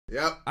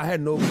Yep. I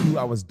had no clue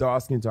I was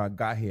dark skinned until I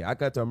got here. I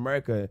got to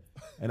America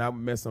and I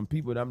met some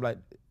people and I'm like,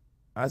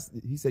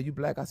 he said, you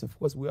black? I said, of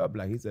course we are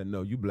black. He said,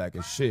 no, you black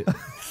as shit. I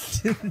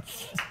said,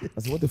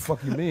 what the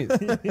fuck you mean?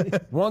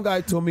 One guy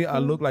told me I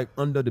look like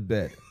under the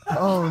bed.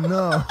 Oh,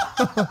 no.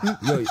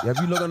 Yo, have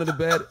you looked under the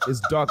bed?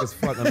 It's dark as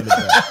fuck under the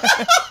bed.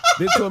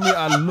 They told me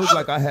I look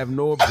like I have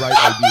no bright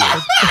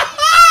ideas.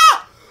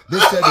 They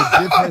said the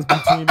difference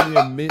between me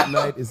and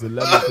midnight is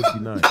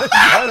 11:59.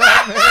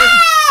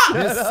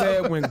 They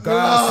said when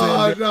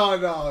God said...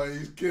 No,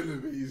 he's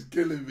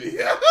killing me.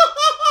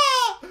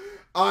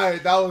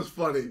 Alright, that was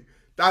funny.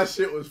 That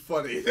shit was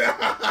funny.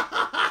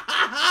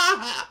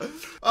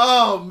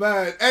 Oh,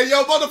 man. Hey,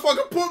 yo,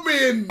 motherfucker, put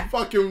me in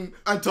fucking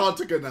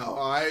Antarctica now,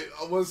 alright?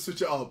 I want to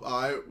switch it up,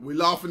 alright? We're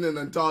laughing in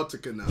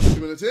Antarctica now. 2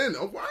 minutes in,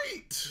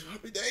 alright.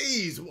 Happy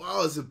days.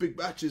 Wow, it's a big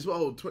batch as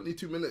well.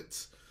 22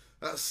 minutes.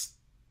 That's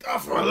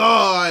stuff.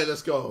 Alright,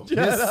 let's go. They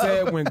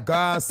said when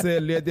God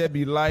said, let there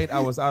be light, I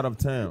was out of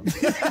town.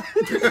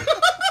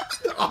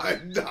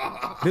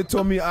 Nah. They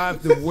told me I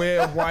have to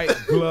wear white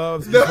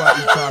gloves before I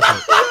eat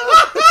chocolate.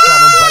 So I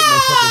don't bite my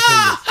fucking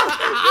fingers.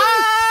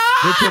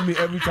 They told me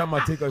every time I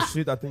take a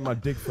shit, I think my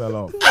dick fell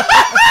off.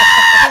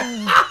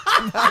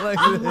 Not like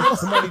this.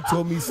 Somebody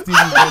told me Stevie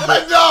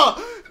Wonder.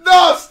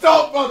 No,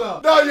 stop,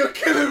 brother. No, you're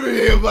killing me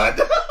here, man.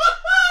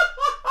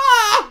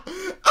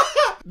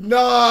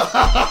 No.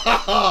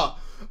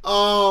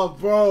 Oh,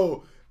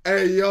 bro.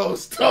 Hey, yo,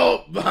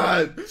 stop,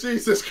 man.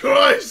 Jesus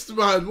Christ,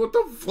 man. What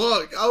the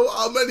fuck?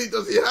 How many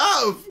does he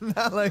have?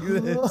 Not like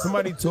this.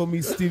 Somebody told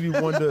me Stevie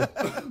Wonder.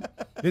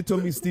 They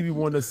told me Stevie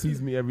Wonder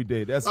sees me every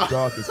day. That's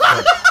dark as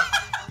fuck.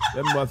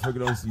 That motherfucker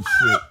don't see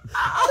shit.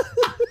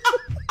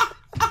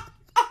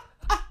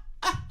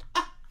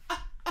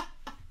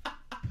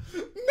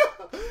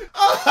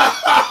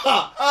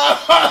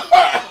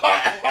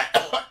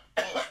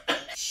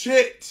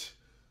 Shit.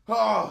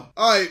 Oh.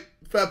 All right,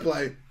 fair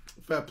play.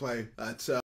 Fair play. That's